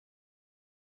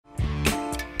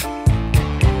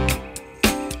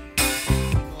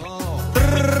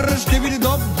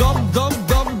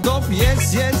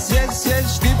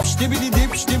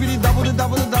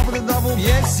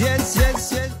yes.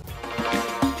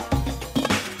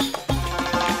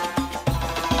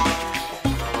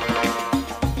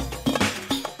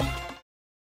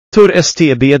 Tur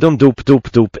st bedom dop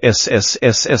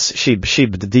sss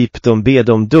shibd deep dom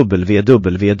bedom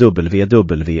www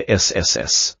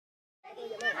sss.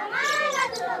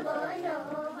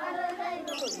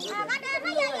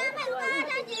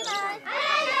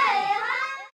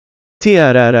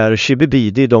 TRRR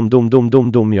shibibidi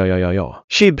dom ja.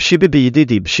 Shibibidi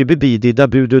dib shibibidi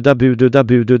dabudu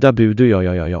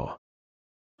ja.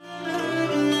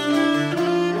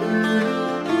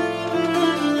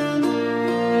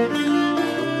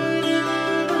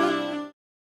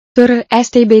 Tur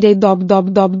stbd dob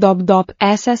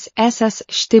sss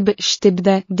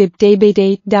shtibde dib dbd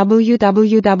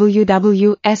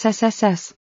www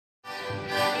sss.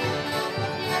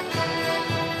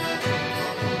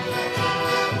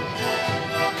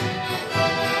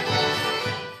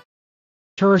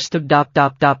 Turstib dop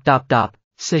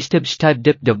sishtib shtib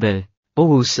dip dibbil,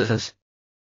 boosas.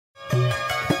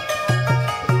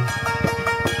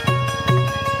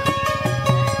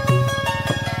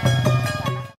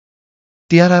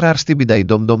 TRRR stibidai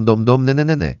dom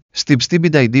ne.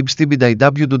 Stibidai dib stibidai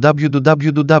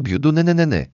www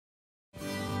ne.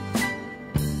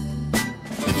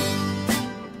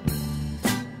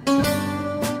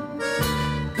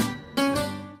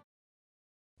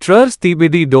 Tr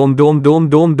stibidi dom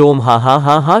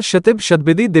ha shatib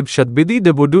shatbidi dib shatbidi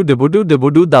dibudu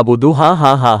dabudu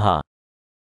ha.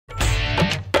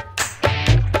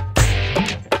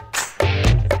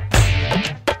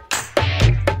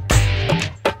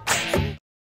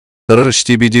 Tr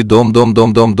stibidi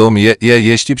dom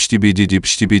ye stibidi dib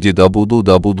stibidi dabudu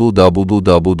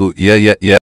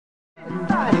ya.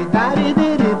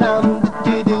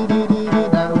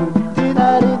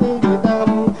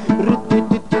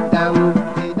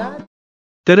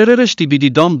 Tararara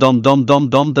stibidi dom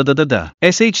da.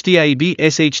 SHTIB deep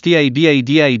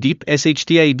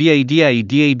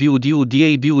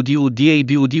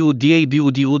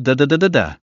SHTIBADIDABU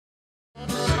da.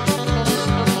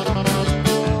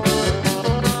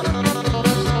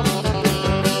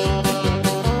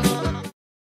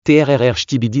 TRRR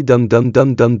stibidi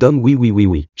dom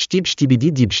oui.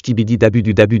 Stibidi dib stibidi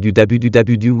dabudu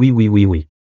oui.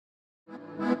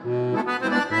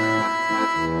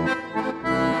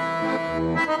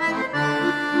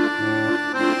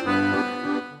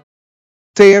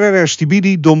 TRRR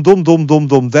stibidi dom da.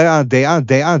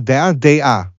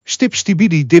 Stip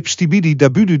stibidi dip stibidi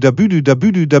dabudu da.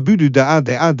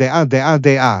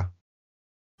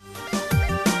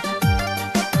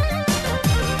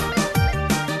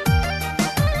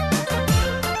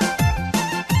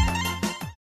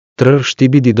 Tr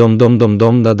stibidi dom da.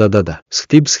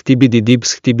 Stibidi dib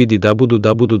stibidi dabudu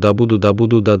da.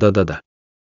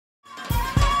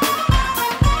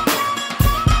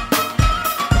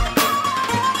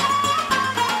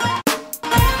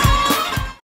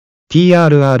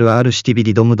 TRRR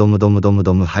stibidi dom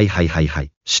hai.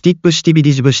 Stip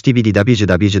stibidi jib stibidi dabiju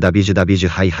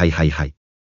hai.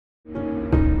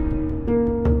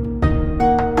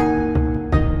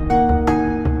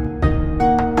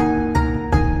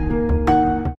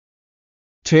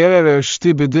 TRRR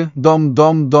stibidi dom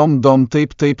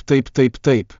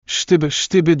tape.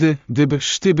 Stibidi dib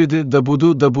stibidi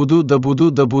dabudu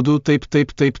tape.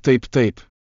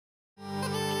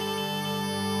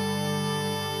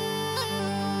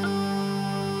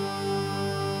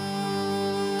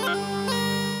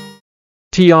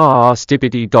 TRR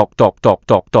stibidi dop.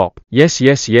 Yes,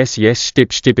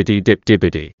 stibidi dip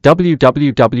dibidi.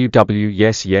 www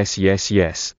yes.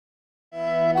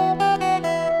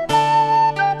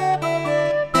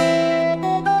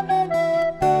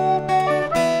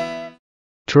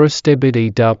 Tr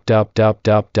stibidi dop.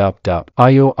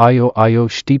 Io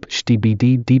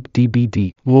stibidi deep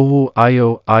dbd. Woo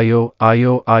io.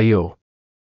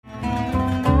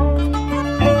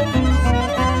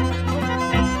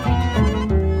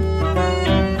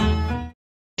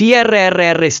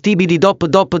 TRRR stibidi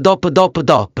dop.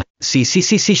 Si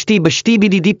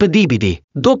stibidi dip dibidi.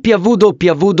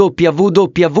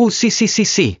 www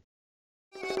si.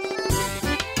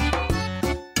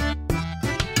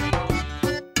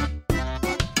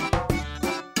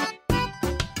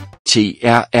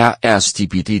 TRRR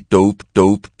stibidi dope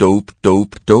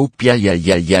ja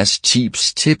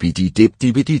chips tibidi dip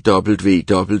dibidi www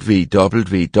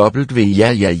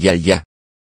ja.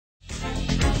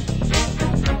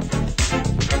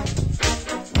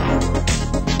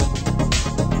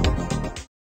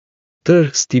 Tr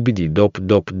stibidi dop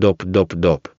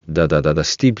da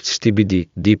stibidi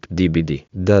dip dibidi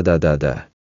da.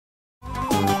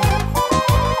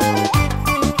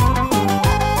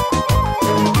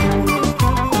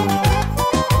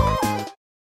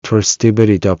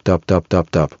 Stibidi dop dop dop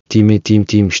dop dop.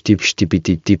 Team stip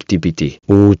stipiti dip dibidi.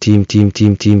 Oh team.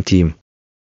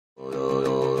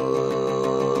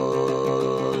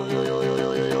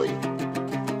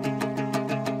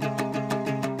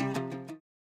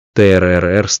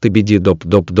 TRRR стибиди доп.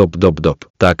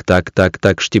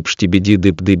 Так, штибиди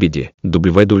дип дибиди.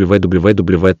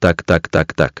 W,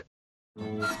 так.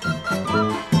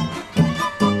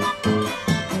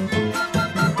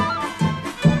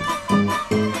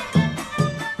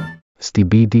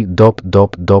 Skibidi dop.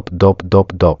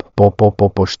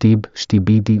 Po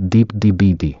stibidi dip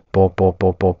dibidi. Po.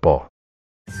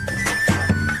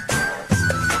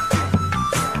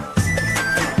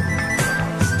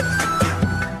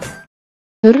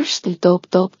 Rustig dop.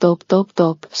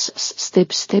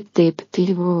 Stip dip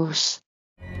divorce.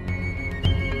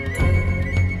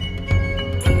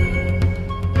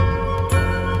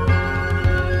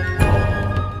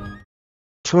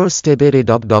 Stibidi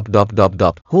dop.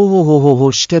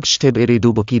 Ho. Stibidi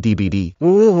dubuki dibidi.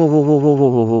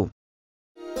 Ho.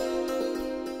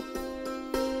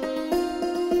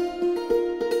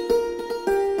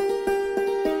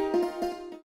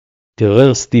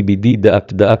 Stibidi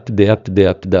dap.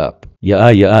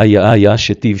 Ya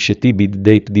שתיבד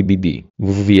דייפ דיבידי.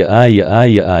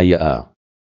 יה.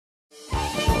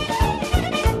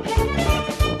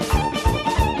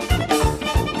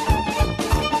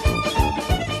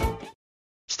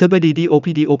 Stibidi dop.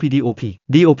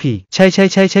ใช่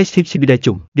stibidi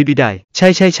จุ่มดิบใ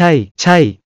ช่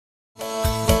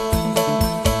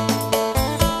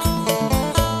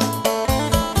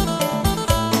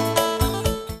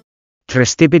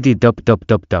Stibidi dop.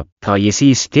 Ta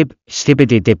yesi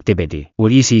stibidi dibidi.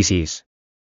 Ul yesis.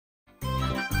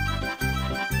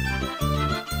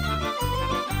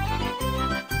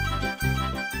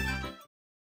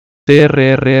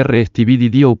 TRRR stibidi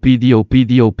dop.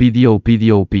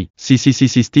 Si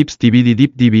stip stibidi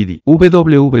dip dibidi.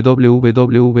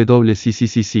 www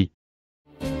si.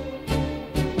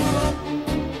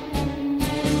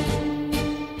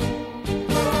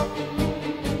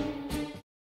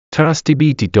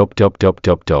 Stibidi dop.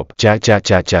 Ja.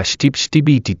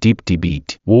 Stibidi dip dibid.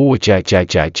 Oh ja.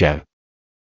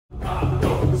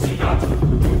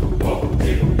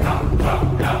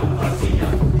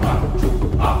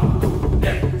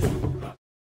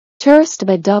 Tourist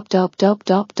by dop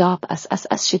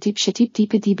as shitip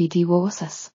dipidi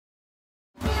wosas.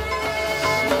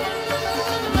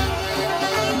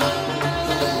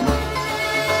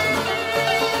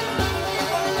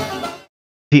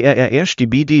 TRRR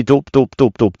stibidi dop.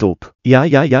 Ja,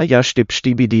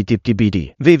 stibidi dip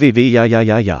dibidi.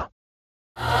 Ja.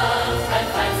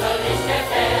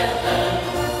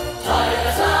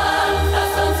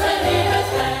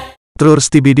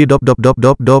 Stibidi dop.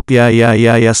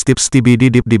 Ya stibidi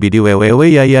dip dibidi.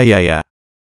 Ya.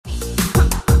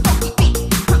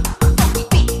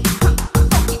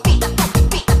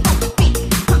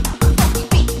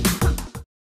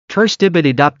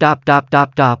 Stibidi dop.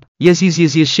 Yes.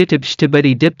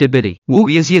 Stibidi dip dibidi. Woo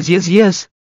yes.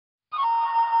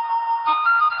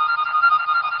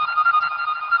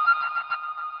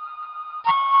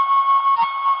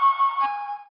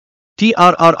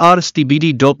 TRRR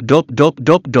stibidi dop.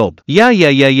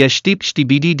 Ya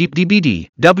stibidi dip dibidi.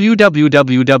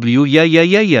 www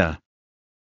ya.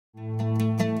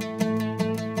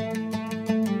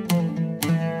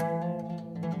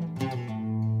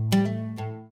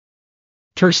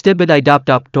 Stibidi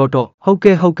dop.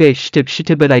 Hoke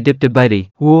stibidi dip dibidi.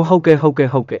 Woo hoke.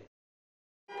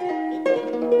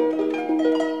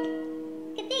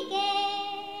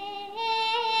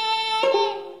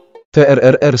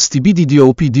 TRRR stibidi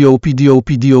dop.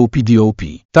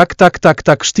 Tak,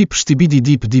 stibidi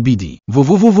dip dibidi.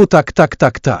 Www tak.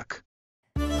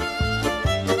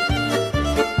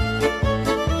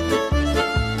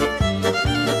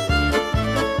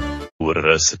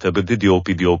 Stibidi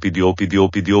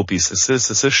dop.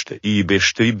 I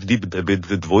bestrib dip dibid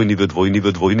dvojni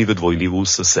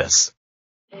vs.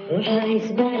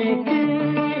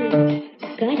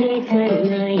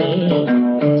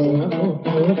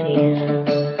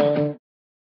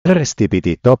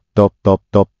 Stibidi dop.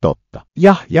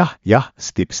 Ja.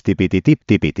 Stibidi dip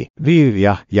dibidi.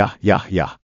 Ja.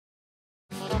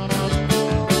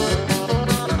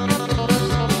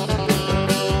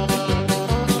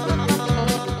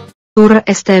 Tur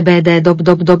stbd dop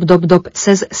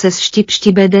ses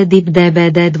štibd dip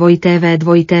dbd dvoj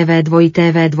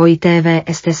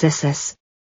sss.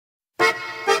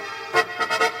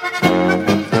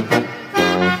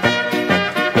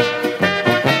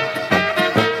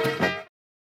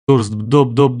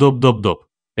 Dop.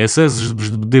 SS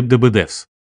dibdibdes.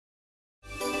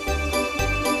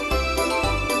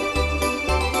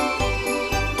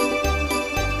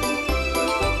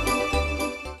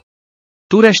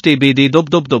 Tur STBD dop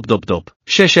dop dop dop dop.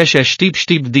 Shesh stip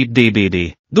dip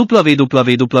DBD.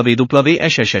 www.sh.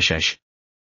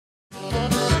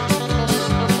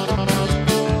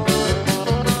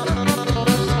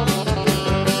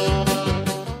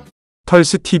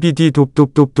 털스 TBD 돕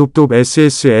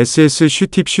SS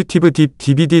슈티브 딥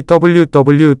DVD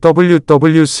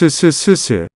www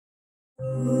스스스스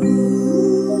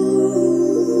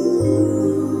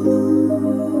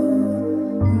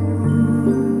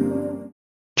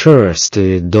Tourist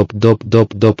dop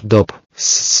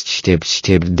stip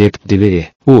dip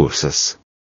ursas.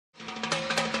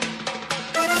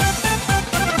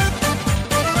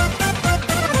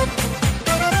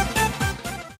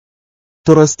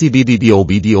 Tourist TBD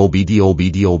DOB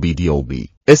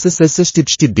SSS stip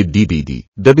DBD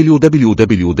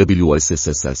www.sss.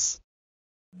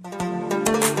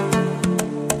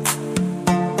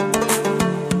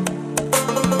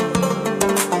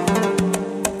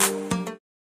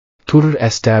 Tur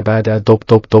estabada dop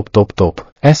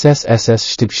SSSS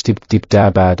stip dip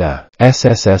dabada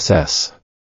SSSS.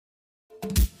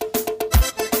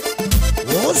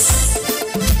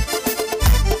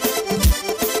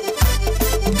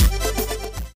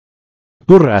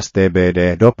 Tur STBD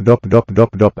dop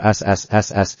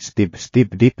SSSS stip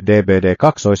dip DBD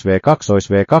 2V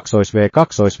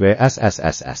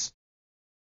SSSS.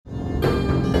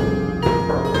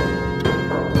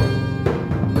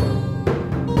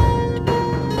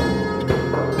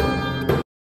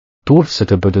 Tur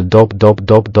stibede dop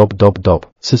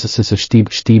stip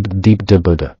dip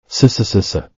dibede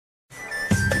SSSS.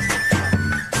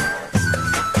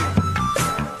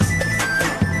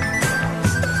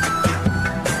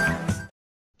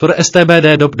 Tur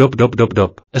STBD dop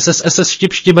SSSS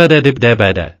štibede dip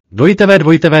DBD. dvojtv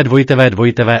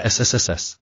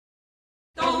SSSS.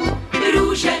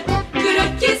 Růže, kdo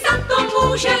ti za to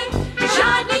může?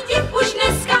 Žádný tip už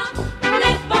dneska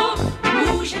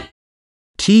nepomůže.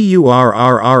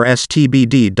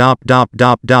 TURRRSTBD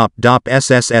dop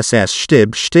SSSS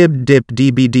stib dip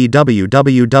DBD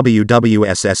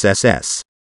www.sss.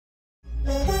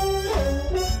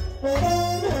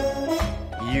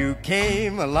 You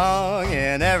came along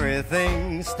and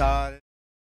everything started.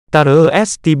 Taru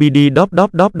STBD dop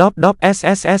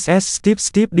SSSS stip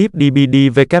dip DBD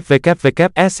www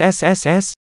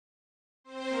SSSS.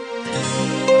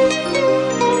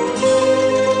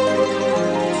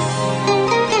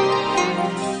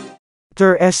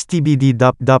 Tur STBD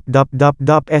dop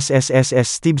SSSS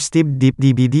stip dip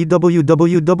DBD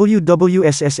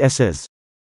www.sss.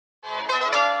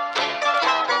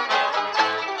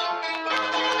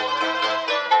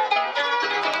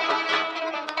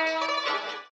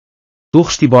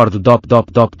 Tourstibordo dop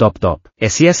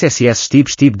SSSS stip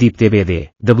dip DBD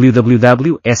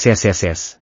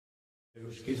www.sss.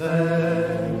 Deus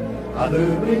quiser, há de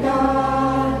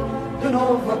brilhar de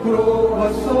novo a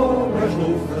coroa sobre as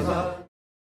luzes.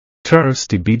 Tur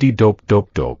stibidi dop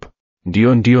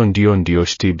Dion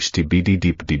stibidi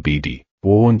dip dibidi.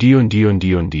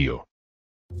 Dio.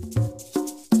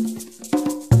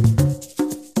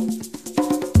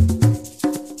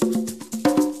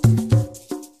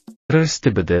 Tur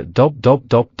stibede dop.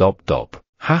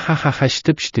 Ha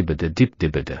stibede dip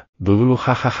dibede. Bulu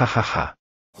ha.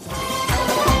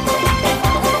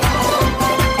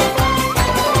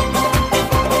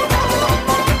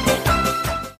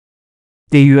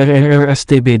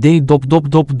 TURRSTBD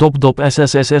dop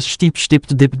SSSS stip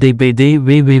dip DBD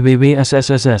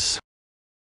www.sss.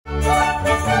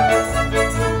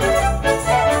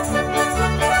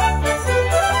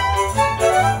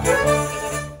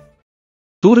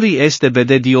 Turri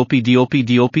STBD DOP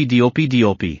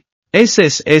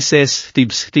SSSS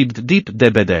stip dip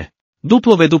DBD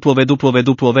www.sss.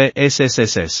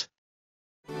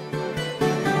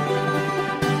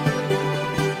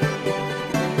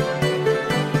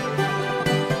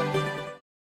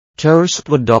 Tourist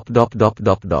dop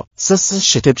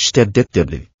stip dip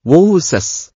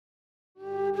ursas.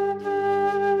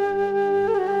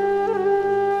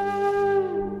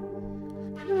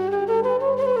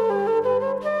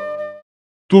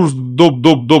 Tur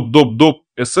dop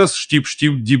SS stip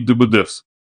dip DBDs.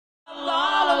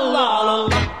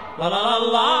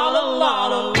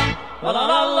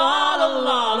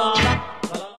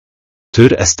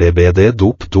 Tur STBD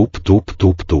dop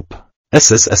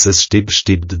SSSS stip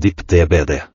dip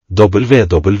DBD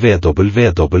www.sss.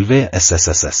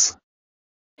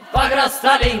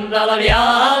 Fagrasta linda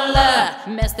labiale,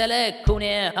 meste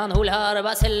lekune han hular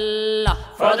basilla,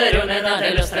 faderunena de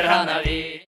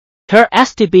lusterhanavi. Tur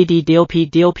STBD DOP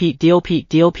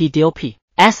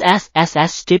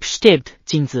SSSS stip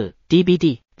jinzi DBD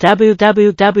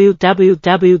www.sss